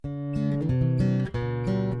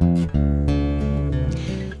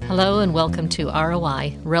Hello and welcome to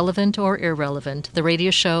ROI, Relevant or Irrelevant, the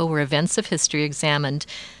radio show where events of history are examined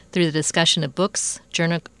through the discussion of books,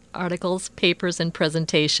 journal articles, papers, and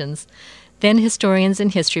presentations. Then historians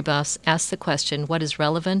and history buffs ask the question, what is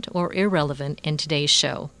relevant or irrelevant in today's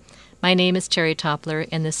show? My name is Terri Toppler,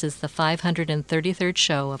 and this is the 533rd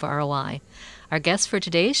show of ROI. Our guest for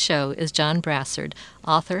today's show is John Brassard,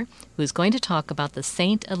 author, who is going to talk about the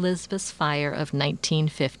St. Elizabeth's Fire of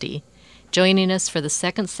 1950. Joining us for the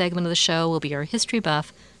second segment of the show will be our history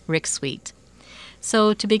buff, Rick Sweet.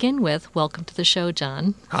 So to begin with, welcome to the show,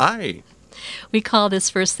 John. Hi. We call this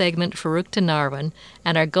first segment Farouk to Narwin,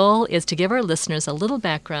 and our goal is to give our listeners a little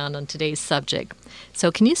background on today's subject.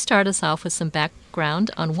 So can you start us off with some background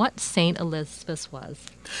on what St. Elizabeth's was?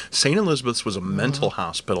 St. Elizabeth's was a mental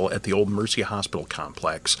hospital at the old Mercy Hospital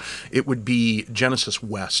complex. It would be Genesis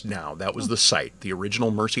West now. That was the site. The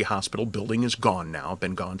original Mercy Hospital building is gone now,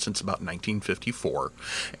 been gone since about 1954,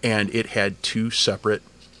 and it had two separate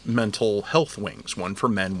mental health wings, one for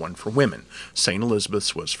men, one for women. St.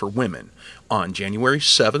 Elizabeth's was for women. On January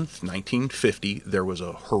 7th, 1950, there was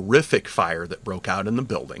a horrific fire that broke out in the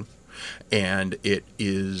building, and it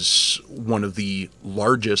is one of the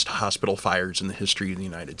largest hospital fires in the history of the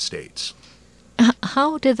United States.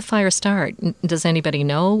 How did the fire start? Does anybody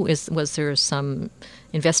know? Was there some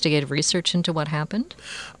investigative research into what happened?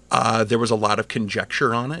 There was a lot of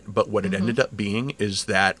conjecture on it, but what it ended up being is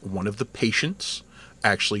that one of the patients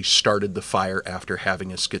actually started the fire after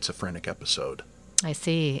having a schizophrenic episode. I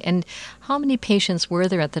see. And how many patients were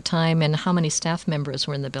there at the time, and how many staff members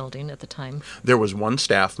were in the building at the time? There was one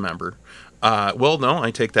staff member. No, I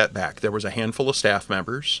take that back. There was a handful of staff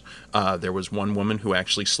members. There was one woman who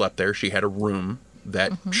actually slept there. She had a room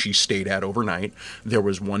that she stayed at overnight. There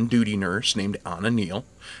was one duty nurse named Anna Neal,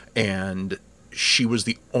 and she was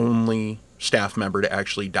the only staff member to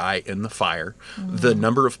actually die in the fire. The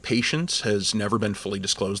number of patients has never been fully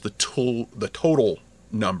disclosed, the total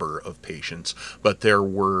number of patients, but there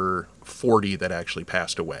were 40 that actually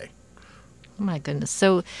passed away. Oh my goodness.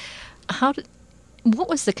 So what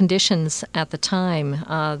was the conditions at the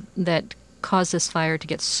time that caused this fire to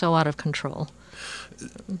get so out of control?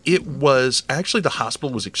 It was actually, the hospital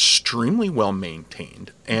was extremely well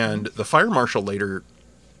maintained, and the fire marshal later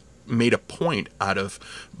made a point out of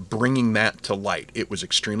bringing that to light. It was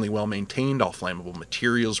extremely well maintained. All flammable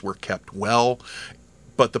materials were kept well.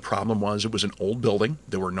 But the problem was it was an old building.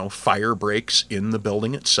 There were no fire breaks in the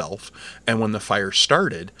building itself. And when the fire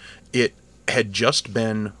started, it had just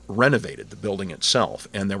been renovated, the building itself.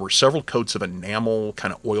 And there were several coats of enamel,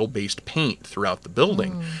 kind of oil-based paint throughout the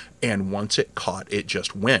building. And once it caught, it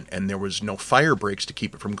just went. And there was no fire breaks to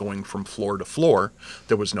keep it from going from floor to floor.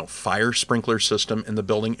 There was no fire sprinkler system in the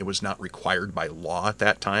building. It was not required by law at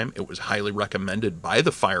that time. It was highly recommended by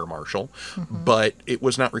the fire marshal, but it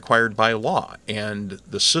was not required by law. And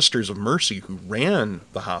the Sisters of Mercy, who ran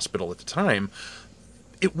the hospital at the time,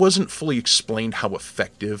 it wasn't fully explained how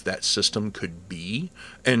effective that system could be,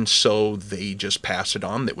 and so they just passed it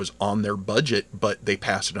on. That was on their budget, but they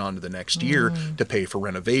passed it on to the next year to pay for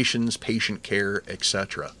renovations, patient care,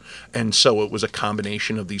 etc. And so it was a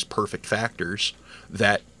combination of these perfect factors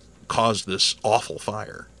that caused this awful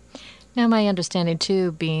fire. Now, my understanding,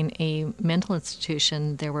 too, being a mental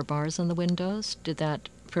institution, there were bars on the windows. Did that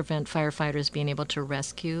prevent firefighters being able to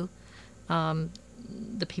rescue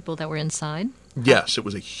the people that were inside? Yes, it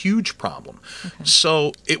was a huge problem. Okay.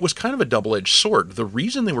 So it was kind of a double-edged sword. The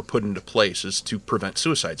reason they were put into place is to prevent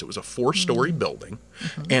suicides. It was a 4-story building,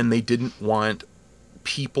 and they didn't want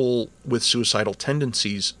people with suicidal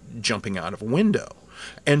tendencies jumping out of a window.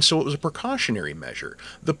 And so it was a precautionary measure.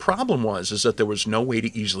 The problem was that there was no way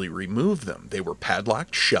to easily remove them. They were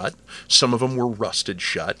padlocked shut. Some of them were rusted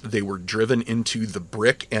shut. They were driven into the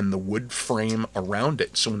brick and the wood frame around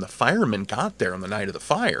it. So when the firemen got there on the night of the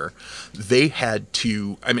fire, they had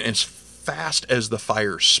to, as fast as the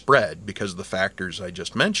fire spread, because of the factors I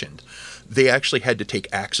just mentioned, they actually had to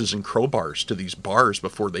take axes and crowbars to these bars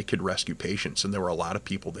before they could rescue patients. And there were a lot of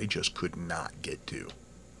people they just could not get to.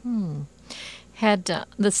 Had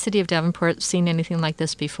the city of Davenport seen anything like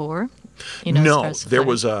this before? No, there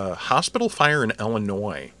was a hospital fire in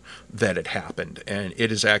Illinois that had happened, and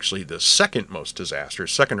it is actually the second most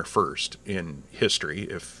disastrous, second or first in history,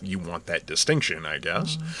 if you want that distinction, I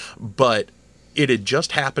guess. But it had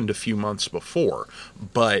just happened a few months before,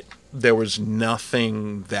 but there was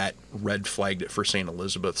nothing that red flagged it for St.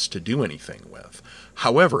 Elizabeth's to do anything with.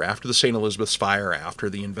 However, after the St. Elizabeth's fire, after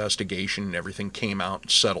the investigation and everything came out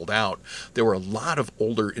and settled out, there were a lot of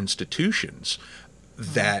older institutions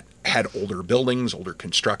that had older buildings, older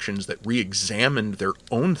constructions that re-examined their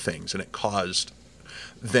own things, and it caused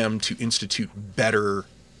them to institute better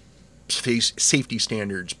safety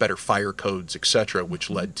standards, better fire codes, etc., which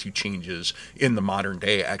led to changes in the modern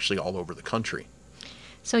day actually all over the country.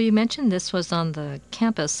 So you mentioned this was on the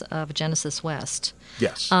campus of Genesis West.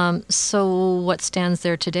 Yes. So what stands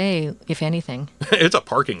there today, if anything? It's a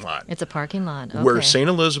parking lot. It's a parking lot. Okay. Where St.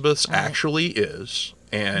 Elizabeth's actually is.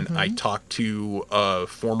 And I talked to a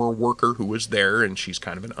former worker who was there, and she's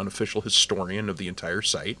kind of an unofficial historian of the entire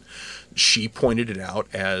site. She pointed it out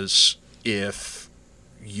as if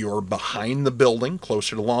you're behind the building,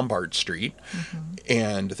 closer to Lombard Street,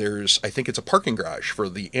 and I think it's a parking garage for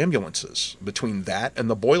the ambulances. Between that and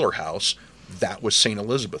the boiler house, that was St.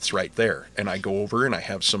 Elizabeth's right there. And I go over and I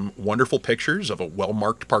have some wonderful pictures of a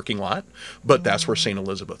well-marked parking lot, but that's where St.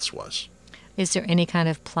 Elizabeth's was. Is there any kind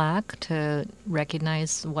of plaque to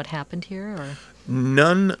recognize what happened here? Or?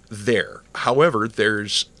 None there. However,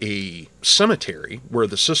 there's a cemetery where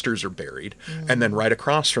the sisters are buried, and then right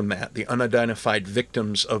across from that, the unidentified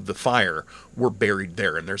victims of the fire were buried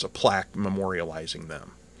there, and there's a plaque memorializing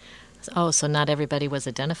them. Oh, so not everybody was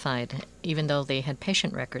identified, even though they had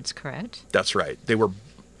patient records, correct? That's right. They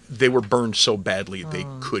were burned so badly they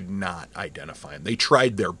could not identify them. They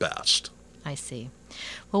tried their best. I see.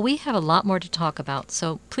 Well, we have a lot more to talk about,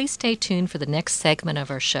 so please stay tuned for the next segment of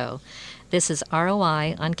our show. This is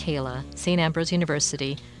ROI on Kayla, St. Ambrose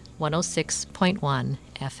University, 106.1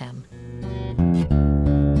 FM.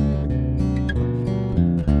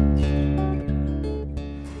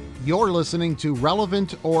 You're listening to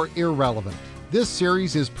Relevant or Irrelevant. This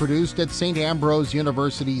series is produced at St. Ambrose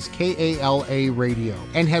University's KALA Radio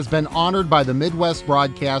and has been honored by the Midwest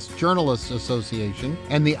Broadcast Journalists Association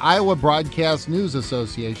and the Iowa Broadcast News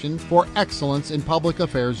Association for excellence in public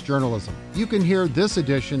affairs journalism. You can hear this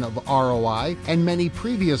edition of ROI and many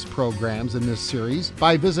previous programs in this series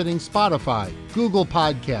by visiting Spotify, Google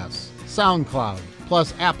Podcasts, SoundCloud,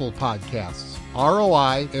 plus Apple Podcasts.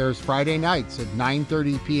 ROI airs Friday nights at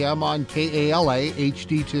 9:30 p.m. on KALA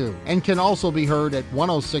HD2 and can also be heard at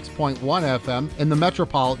 106.1 FM in the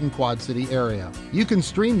metropolitan Quad City area. You can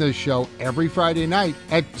stream this show every Friday night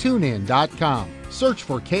at tunein.com. Search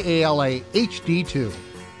for KALA HD2.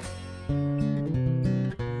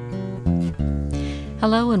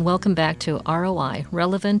 Hello and welcome back to ROI,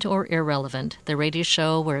 Relevant or Irrelevant, the radio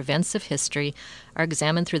show where events of history are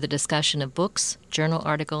examined through the discussion of books, journal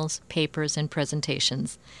articles, papers, and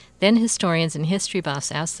presentations. Then historians and history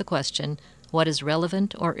buffs ask the question, what is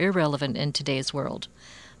relevant or irrelevant in today's world?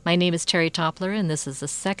 My name is Terri Toppler, and this is the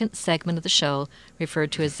second segment of the show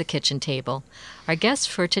referred to as the kitchen table. Our guest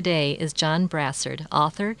for today is John Brassard,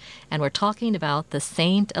 author, and we're talking about the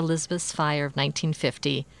St. Elizabeth's Fire of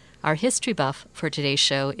 1950. Our history buff for today's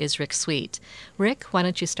show is Rick Sweet. Rick, why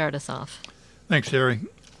don't you start us off? Thanks, Terry.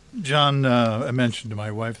 John, I mentioned to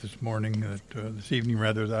my wife this evening,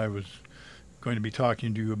 that I was going to be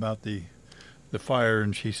talking to you about the fire,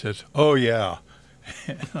 and she says, "Oh yeah,"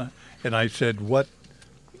 and I said, "What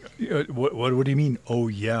do you mean? Oh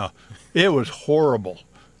yeah, it was horrible."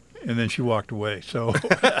 And then she walked away. So,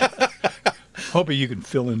 hoping you can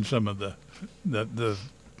fill in some of the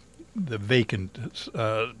vacant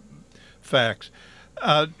facts.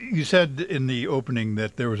 You said in the opening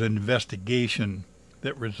that there was an investigation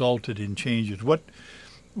that resulted in changes.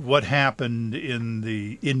 What happened in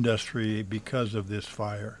the industry because of this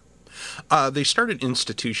fire? They started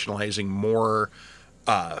institutionalizing more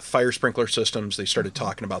fire sprinkler systems. They started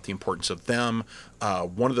talking about the importance of them.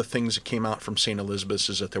 One of the things that came out from St. Elizabeth's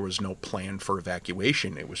is that there was no plan for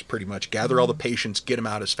evacuation. It was pretty much gather all the patients, get them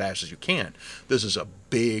out as fast as you can. This is a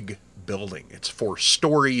big building. It's 4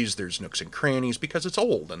 stories. There's nooks and crannies because it's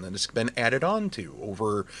old, and then it's been added on to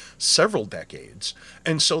over several decades.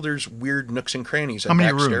 And so there's weird nooks and crannies and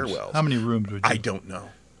back stairwells. How many rooms would you? I don't know.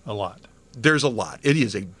 A lot. There's a lot. It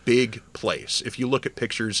is a big place. If you look at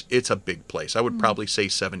pictures, it's a big place. I would probably say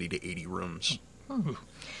 70 to 80 rooms.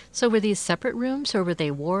 So were these separate rooms or were they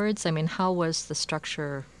wards? I mean, how was the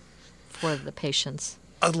structure for the patients?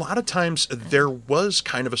 A lot of times there was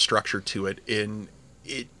kind of a structure to it.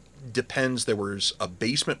 It depends. There was a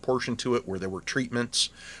basement portion to it where there were treatments.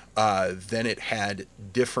 Then it had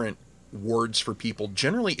different wards for people.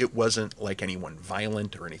 Generally, it wasn't like anyone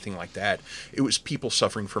violent or anything like that. It was people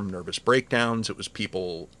suffering from nervous breakdowns. It was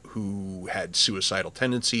people who had suicidal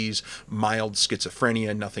tendencies, mild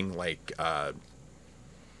schizophrenia, nothing like,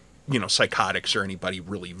 psychotics or anybody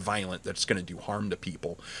really violent that's going to do harm to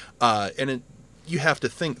people. You have to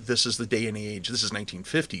think this is the day and age. This is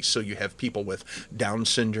 1950s, so you have people with Down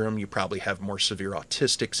syndrome. You probably have more severe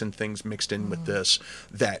autistics and things mixed in with this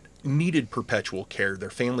that needed perpetual care. Their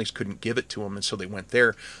families couldn't give it to them, and so they went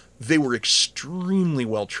there. They were extremely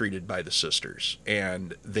well treated by the sisters,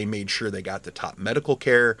 and they made sure they got the top medical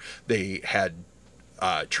care. They had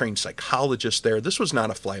trained psychologists there. This was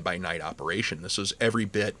not a fly-by-night operation. This was every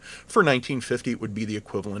bit, for 1950, it would be the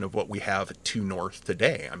equivalent of what we have at 2 North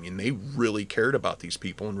today. I mean, they really cared about these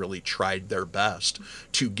people and really tried their best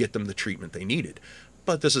to get them the treatment they needed.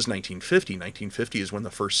 But this is 1950. 1950 is when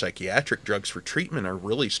the first psychiatric drugs for treatment are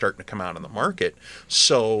really starting to come out on the market.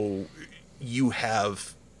 So you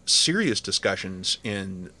have serious discussions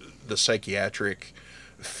in the psychiatric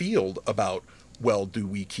field about, well, do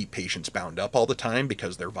we keep patients bound up all the time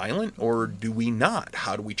because they're violent, or do we not?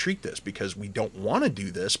 How do we treat this? Because we don't want to do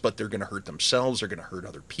this, but they're going to hurt themselves, they're going to hurt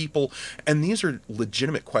other people. And these are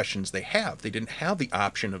legitimate questions they have. They didn't have the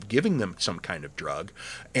option of giving them some kind of drug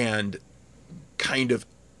and kind of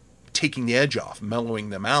taking the edge off, mellowing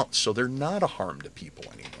them out, so they're not a harm to people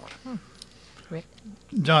anymore. Rick?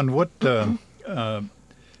 John, what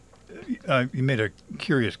you made a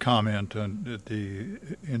curious comment at the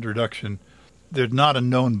introduction. There's not a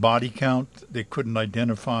known body count. They couldn't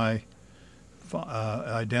identify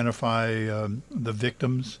the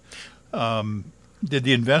victims. Did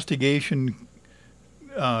the investigation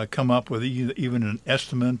come up with even an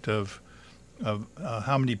estimate of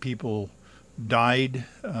how many people died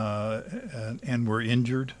and were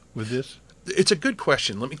injured with this? It's a good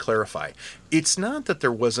question. Let me clarify. It's not that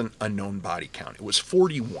there wasn't a known body count. It was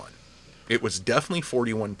 41. It was definitely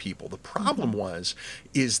 41 people. The problem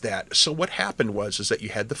is that, so what happened is that you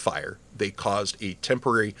had the fire. They caused a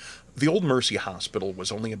temporary, the old Mercy Hospital was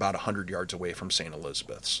only about 100 yards away from St.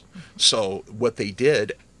 Elizabeth's. So what they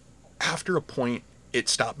did, after a point, it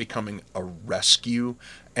stopped becoming a rescue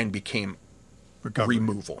and became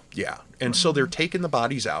removal. Yeah. And so they're taking the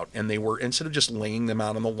bodies out, and they were, instead of just laying them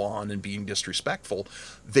out on the lawn and being disrespectful,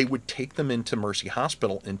 they would take them into Mercy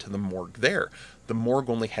Hospital, into the morgue there. The morgue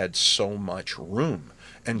only had so much room.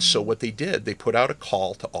 And so what they did, they put out a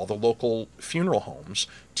call to all the local funeral homes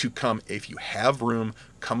to come, if you have room,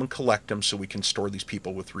 come and collect them so we can store these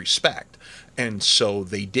people with respect. And so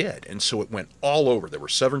they did. And so it went all over. There were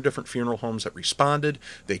 7 different funeral homes that responded.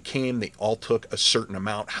 They came, they all took a certain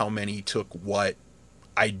amount. How many took what?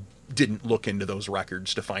 I didn't look into those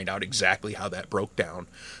records to find out exactly how that broke down.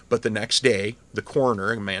 But the next day, the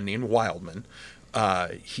coroner, a man named Wildman,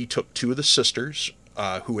 he took 2 of the sisters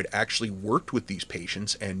who had actually worked with these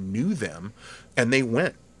patients and knew them, and they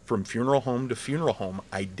went from funeral home to funeral home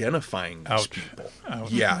identifying these people.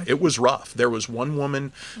 Ouch. Yeah, it was rough. There was one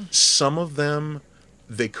woman, some of them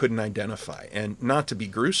they couldn't identify. And not to be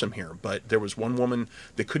gruesome here, but there was one woman,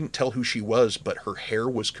 they couldn't tell who she was, but her hair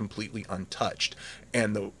was completely untouched.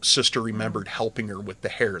 And the sister remembered helping her with the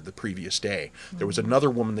hair the previous day. There was another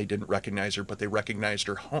woman, they didn't recognize her, but they recognized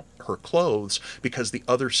her clothes because the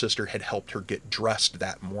other sister had helped her get dressed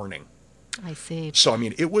that morning. I see. So, I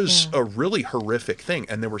mean, it was a really horrific thing.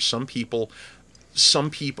 And there were some people,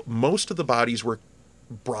 most of the bodies were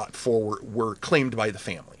brought forward, were claimed by the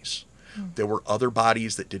families. There were other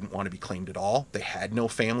bodies that didn't want to be claimed at all. They had no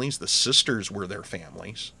families. The sisters were their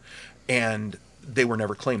families. And they were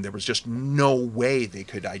never claimed. There was just no way they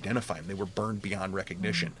could identify them. They were burned beyond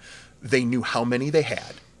recognition. They knew how many they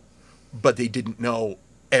had, but they didn't know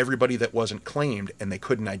everybody that wasn't claimed, and they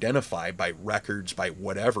couldn't identify by records, by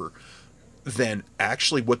whatever. Then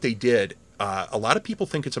actually what they did, a lot of people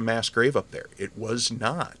think it's a mass grave up there. It was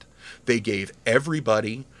not. They gave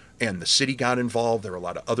everybody, and the city got involved. There were a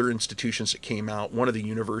lot of other institutions that came out. One of the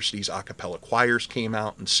university's a cappella choirs came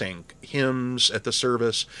out and sang hymns at the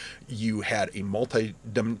service. You had a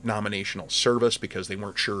multi-denominational service because they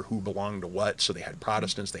weren't sure who belonged to what. So they had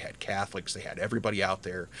Protestants, they had Catholics, they had everybody out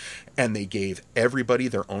there. And they gave everybody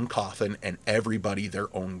their own coffin and everybody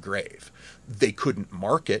their own grave. They couldn't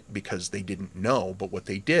mark it because they didn't know, but what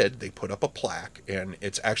they did, they put up a plaque, and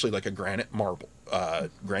it's actually like a granite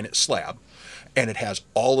slab. And it has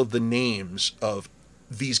all of the names of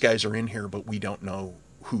these guys are in here, but we don't know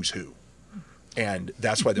who's who. And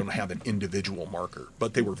that's why they don't have an individual marker.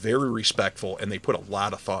 But they were very respectful, and they put a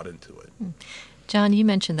lot of thought into it. John, you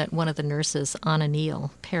mentioned that one of the nurses, Anna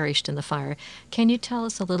Neal, perished in the fire. Can you tell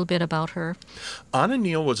us a little bit about her? Anna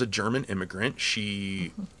Neal was a German immigrant.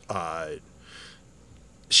 She had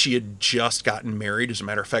just gotten married. As a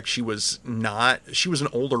matter of fact, she was an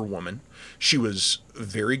older woman. She was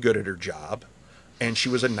very good at her job. And she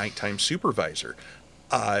was a nighttime supervisor.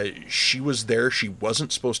 She was there. She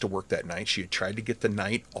wasn't supposed to work that night. She had tried to get the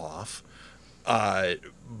night off,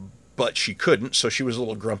 but she couldn't, so she was a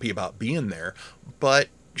little grumpy about being there. But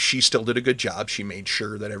she still did a good job. She made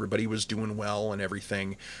sure that everybody was doing well and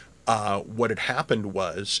everything. What had happened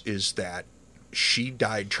is that she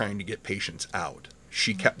died trying to get patients out.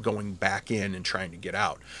 She kept going back in and trying to get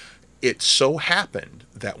out. It so happened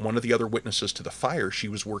that one of the other witnesses to the fire, she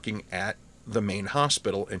was working at the main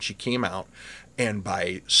hospital, and she came out, and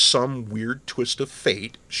by some weird twist of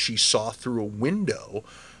fate, she saw through a window,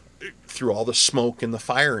 through all the smoke and the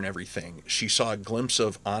fire and everything, she saw a glimpse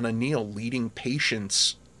of Anna Neal leading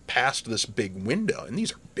patients past this big window. And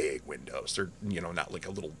these are big windows. They're, not like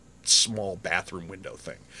a little small bathroom window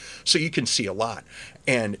thing. So you can see a lot.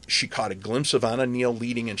 And she caught a glimpse of Anna Neal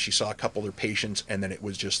leading, and she saw a couple of their patients, and then it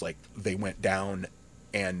was just like they went down,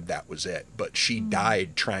 and that was it. But she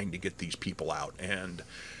died trying to get these people out. And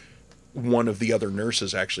one of the other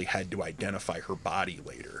nurses actually had to identify her body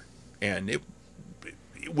later. And it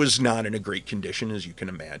was not in a great condition, as you can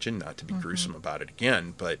imagine, not to be gruesome about it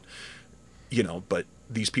again, but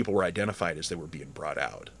these people were identified as they were being brought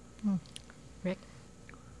out. Rick?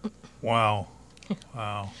 Wow.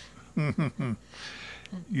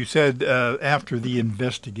 You said after the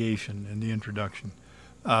investigation in the introduction,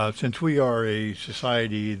 since we are a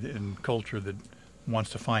society and culture that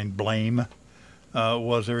wants to find blame,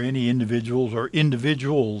 was there any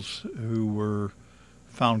individuals who were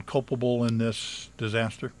found culpable in this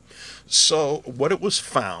disaster? So what it was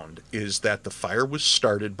found is that the fire was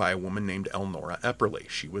started by a woman named Elnora Epperly.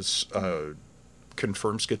 She was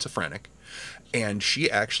confirmed schizophrenic, and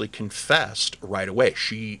she actually confessed right away.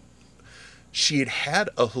 She had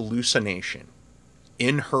a hallucination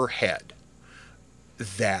in her head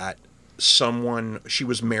that she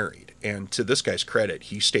was married, and to this guy's credit,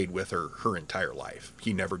 he stayed with her entire life.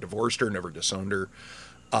 He never divorced her, never disowned her.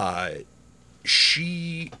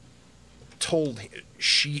 She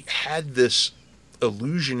had this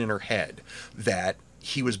illusion in her head that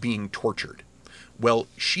he was being tortured. Well,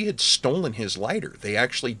 she had stolen his lighter. They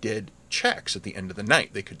actually did checks at the end of the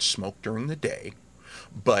night. They could smoke during the day,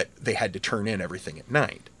 but they had to turn in everything at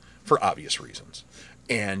night for obvious reasons.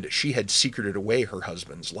 And she had secreted away her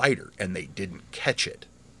husband's lighter, and they didn't catch it.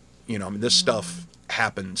 This stuff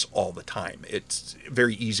happens all the time. It's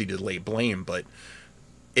very easy to lay blame, but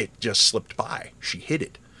it just slipped by. She hid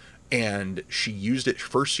it. And she used it.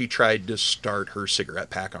 First, she tried to start her cigarette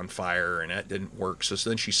pack on fire, and that didn't work. So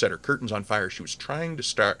then she set her curtains on fire. She was trying to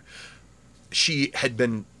start. She had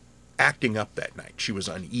been acting up that night. She was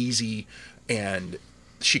uneasy, and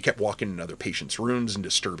she kept walking in other patients' rooms and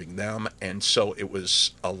disturbing them. And so it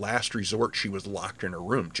was a last resort. She was locked in her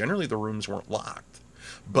room. Generally, the rooms weren't locked.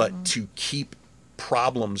 But to keep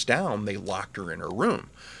problems down, they locked her in her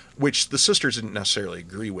room, which the sisters didn't necessarily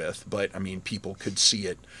agree with. But, people could see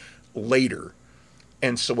it later.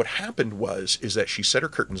 And so what happened is that she set her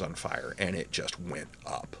curtains on fire, and it just went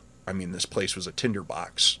up. This place was a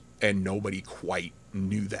tinderbox, and nobody quite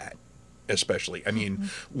knew that. Especially,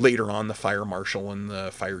 later on, the fire marshal and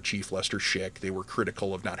the fire chief, Lester Schick, they were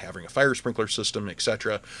critical of not having a fire sprinkler system,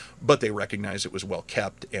 etc., but they recognized it was well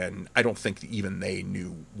kept, and I don't think that even they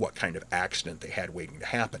knew what kind of accident they had waiting to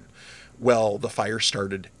happen. Well, the fire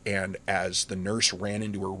started, and as the nurse ran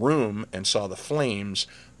into her room and saw the flames,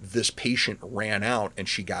 this patient ran out, and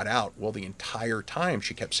she got out. Well, the entire time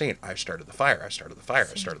she kept saying, "I started the fire, I started the fire,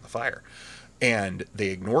 I started the fire." And they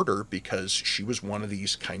ignored her because she was one of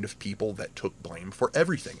these kind of people that took blame for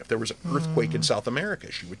everything. If there was an earthquake in South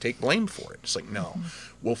America, she would take blame for it. It's like, no.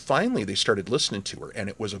 Well, finally, they started listening to her, and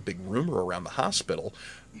it was a big rumor around the hospital.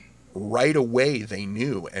 Right away, they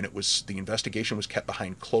knew, and the investigation was kept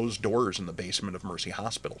behind closed doors in the basement of Mercy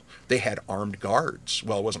Hospital. They had armed guards.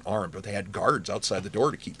 Well, it wasn't armed, but they had guards outside the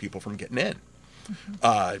door to keep people from getting in.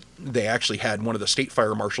 They actually had one of the state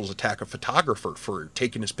fire marshals attack a photographer for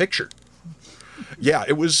taking his picture. Yeah,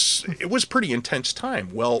 it was pretty intense time.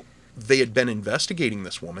 Well, they had been investigating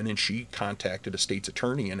this woman, and she contacted a state's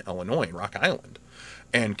attorney in Illinois, in Rock Island,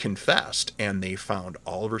 and confessed, and they found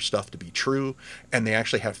all of her stuff to be true, and they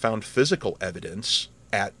actually have found physical evidence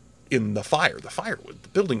in the fire. The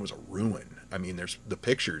building was a ruin. There's the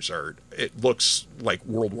pictures it looks like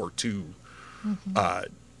World War II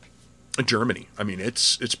Germany.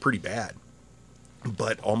 It's pretty bad.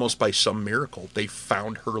 But almost by some miracle, they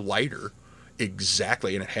found her lighter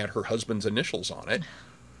exactly, and it had her husband's initials on it,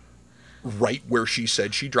 right where she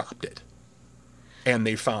said she dropped it. And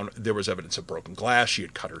they found there was evidence of broken glass. She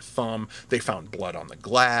had cut her thumb. They found blood on the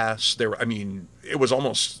glass. It was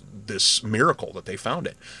almost this miracle that they found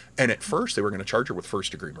it. And at first, they were going to charge her with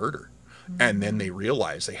first-degree murder. And then they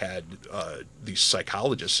realized they had these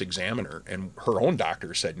psychologists examine her, and her own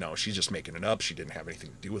doctor said, no, she's just making it up. She didn't have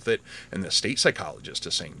anything to do with it. And the state psychologist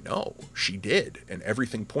is saying, no, she did, and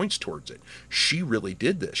everything points towards it. She really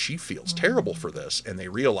did this. She feels terrible for this. And they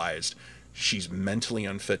realized she's mentally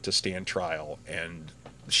unfit to stand trial, and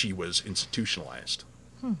she was institutionalized.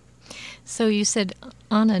 So you said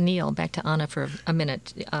Anna Neal, back to Anna for a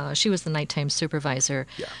minute. She was the nighttime supervisor.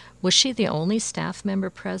 Yeah. Was she the only staff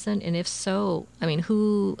member present? And if so, I mean,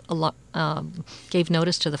 who gave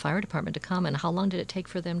notice to the fire department to come, and how long did it take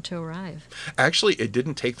for them to arrive? Actually, it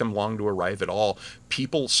didn't take them long to arrive at all.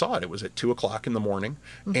 People saw it. It was at 2 o'clock in the morning,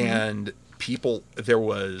 and there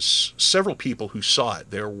was several people who saw it.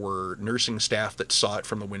 There were nursing staff that saw it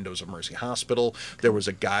from the windows of Mercy Hospital. There was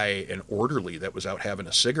a guy, an orderly, that was out having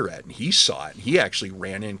a cigarette, and he saw it. He actually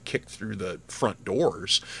ran in, kicked through the front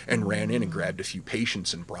doors, and ran in and grabbed a few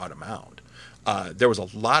patients and brought them out. There was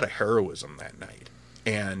a lot of heroism that night.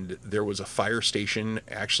 And there was a fire station.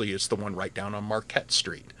 Actually, it's the one right down on Marquette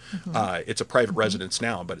Street. It's a private residence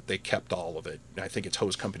now, but they kept all of it. I think it's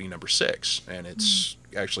Hose Company number 6, and it's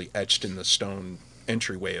actually etched in the stone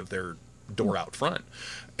entryway of their door out front.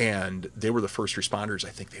 And they were the first responders. I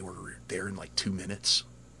think they were there in like 2 minutes.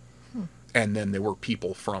 And then there were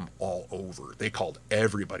people from all over. They called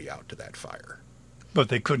everybody out to that fire. But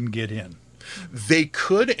they couldn't get in. They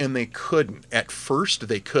could and they couldn't. At first,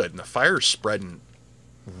 they could. And the fire's spreading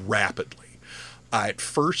rapidly. At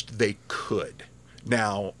first, they could.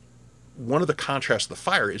 Now, one of the contrasts of the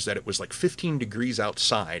fire is that it was like 15 degrees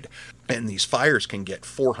outside, and these fires can get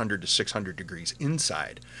 400 to 600 degrees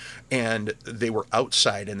inside. And they were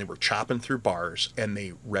outside, and they were chopping through bars, and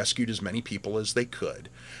they rescued as many people as they could.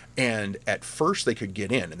 And at first, they could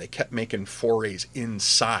get in, and they kept making forays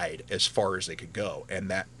inside as far as they could go.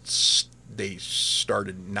 And they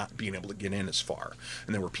started not being able to get in as far.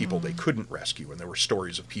 And there were people they couldn't rescue, and there were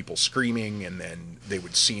stories of people screaming, and then they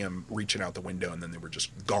would see them reaching out the window, and then they were just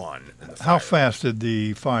gone in the fire. How fast did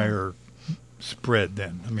the fire spread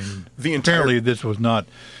then? I mean, apparently this was not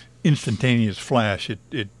instantaneous flash.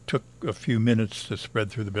 It took a few minutes to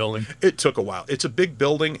spread through the building. It took a while. It's a big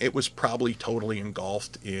building. It was probably totally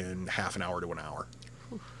engulfed in half an hour to an hour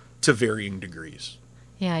to varying degrees.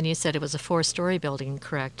 Yeah, and you said it was a 4-story building,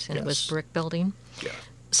 correct? And It was brick building? Yeah.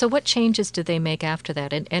 So what changes did they make after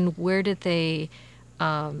that? And where did they,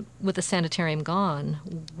 with the sanitarium gone,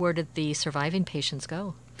 where did the surviving patients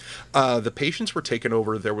go? The patients were taken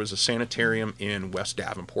over. There was a sanitarium in West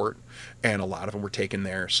Davenport, and a lot of them were taken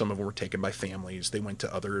there. Some of them were taken by families. They went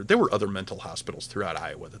to there were other mental hospitals throughout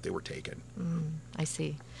Iowa that they were taken. I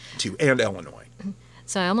see. To, and Illinois.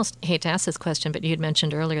 So I almost hate to ask this question, but you had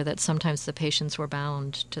mentioned earlier that sometimes the patients were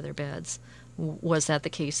bound to their beds. Was that the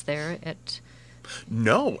case there at...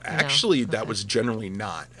 No, actually, Okay. that was generally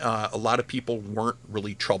not. A lot of people weren't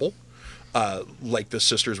really trouble. Like the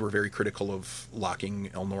sisters were very critical of locking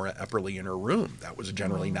Elnora Epperly in her room. That was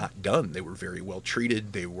generally not done. They were very well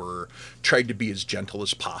treated. They were tried to be as gentle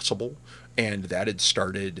as possible. And that had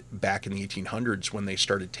started back in the 1800s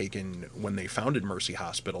when they founded Mercy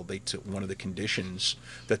Hospital. They took one of the conditions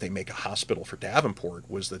that they make a hospital for Davenport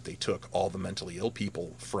was that they took all the mentally ill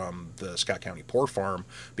people from the Scott County Poor Farm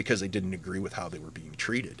because they didn't agree with how they were being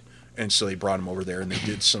treated. And so they brought them over there, and they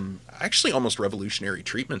did some actually almost revolutionary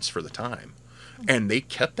treatments for the time. And they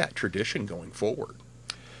kept that tradition going forward.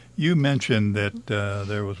 You mentioned that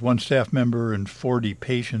there was one staff member and 40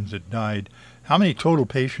 patients that died. How many total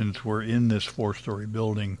patients were in this 4-story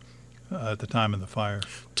building at the time of the fire?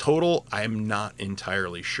 Total, I'm not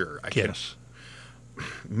entirely sure. Guess.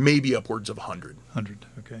 Maybe upwards of 100. 100,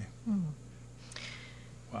 okay.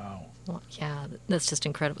 Wow. Well, yeah, that's just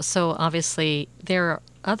incredible. So obviously there are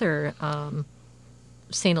other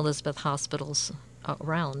St. Elizabeth hospitals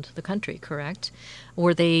around the country, correct?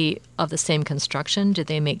 Were they of the same construction? Did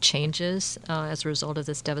they make changes as a result of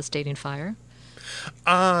this devastating fire?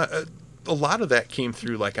 A lot of that came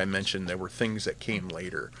through, like I mentioned, there were things that came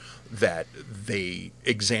later that they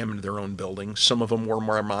examined their own buildings. Some of them were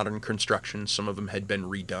more modern construction. Some of them had been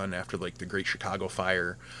redone after like the Great Chicago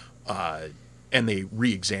Fire. And they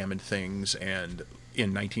re-examined things, and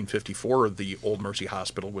in 1954, the old Mercy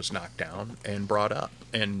Hospital was knocked down and brought up,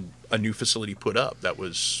 and a new facility put up that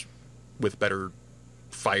was with better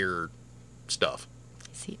fire stuff.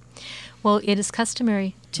 I see. Well, it is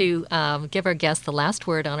customary to give our guests the last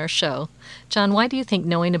word on our show. John, why do you think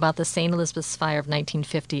knowing about the St. Elizabeth's fire of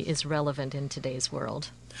 1950 is relevant in today's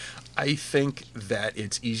world? I think that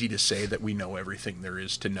it's easy to say that we know everything there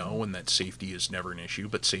is to know and that safety is never an issue,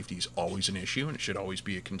 but safety is always an issue and it should always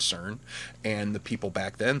be a concern. And the people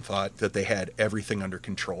back then thought that they had everything under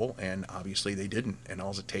control, and obviously they didn't. And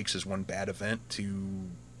all it takes is one bad event to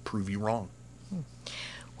prove you wrong.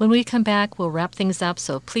 When we come back, we'll wrap things up,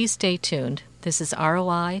 so please stay tuned. This is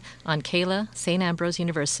ROI on Kayla, St. Ambrose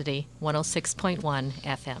University, 106.1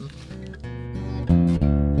 FM.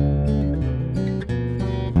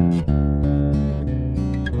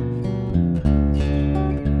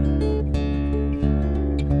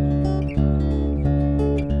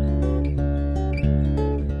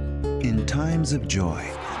 times of joy,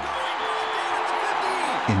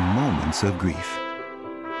 in moments of grief.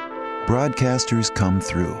 Broadcasters come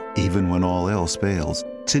through, even when all else fails.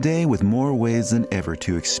 Today, with more ways than ever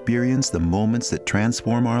to experience the moments that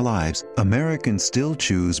transform our lives, Americans still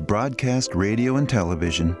choose broadcast radio and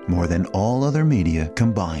television more than all other media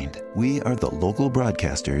combined. We are the local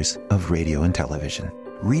broadcasters of radio and television,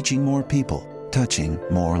 reaching more people, touching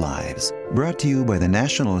more lives. Brought to you by the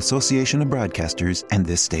National Association of Broadcasters and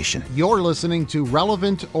this station. You're listening to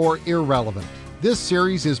Relevant or Irrelevant. This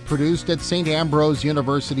series is produced at St. Ambrose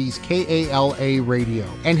University's KALA Radio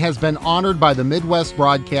and has been honored by the Midwest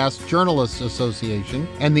Broadcast Journalists Association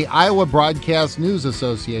and the Iowa Broadcast News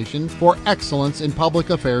Association for excellence in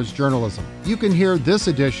public affairs journalism. You can hear this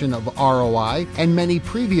edition of ROI and many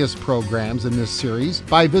previous programs in this series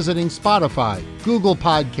by visiting Spotify, Google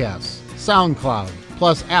Podcasts, SoundCloud,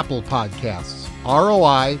 plus Apple Podcasts.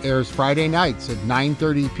 ROI airs Friday nights at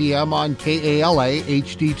 9:30 p.m. on KALA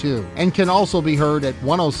HD2 and can also be heard at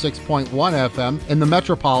 106.1 FM in the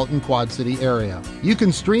metropolitan Quad City area. You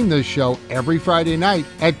can stream this show every Friday night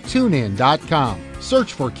at tunein.com.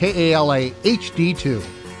 Search for KALA HD2.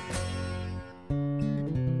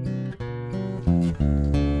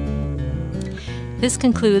 This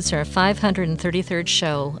concludes our 533rd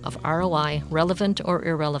show of ROI, Relevant or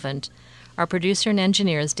Irrelevant. Our producer and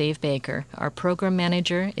engineer is Dave Baker. Our program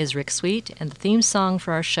manager is Rick Sweet, and the theme song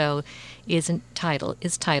for our show is titled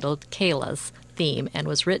Kayla's Theme and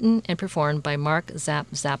was written and performed by Mark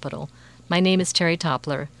Zapital. My name is Terri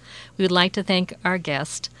Toppler. We would like to thank our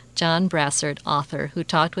guest, John Brassard, author, who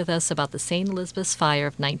talked with us about the St. Elizabeth's Fire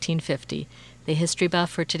of 1950. The history buff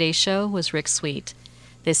for today's show was Rick Sweet.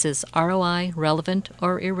 This is ROI, Relevant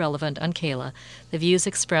or Irrelevant on Kayla. The views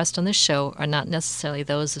expressed on this show are not necessarily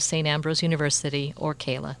those of St. Ambrose University or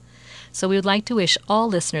Kayla. So we would like to wish all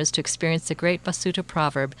listeners to experience the great Basuta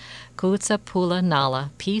proverb, Kuutsa Pula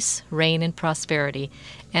Nala, peace, reign, and prosperity.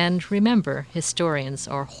 And remember, historians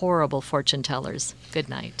are horrible fortune tellers. Good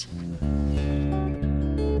night.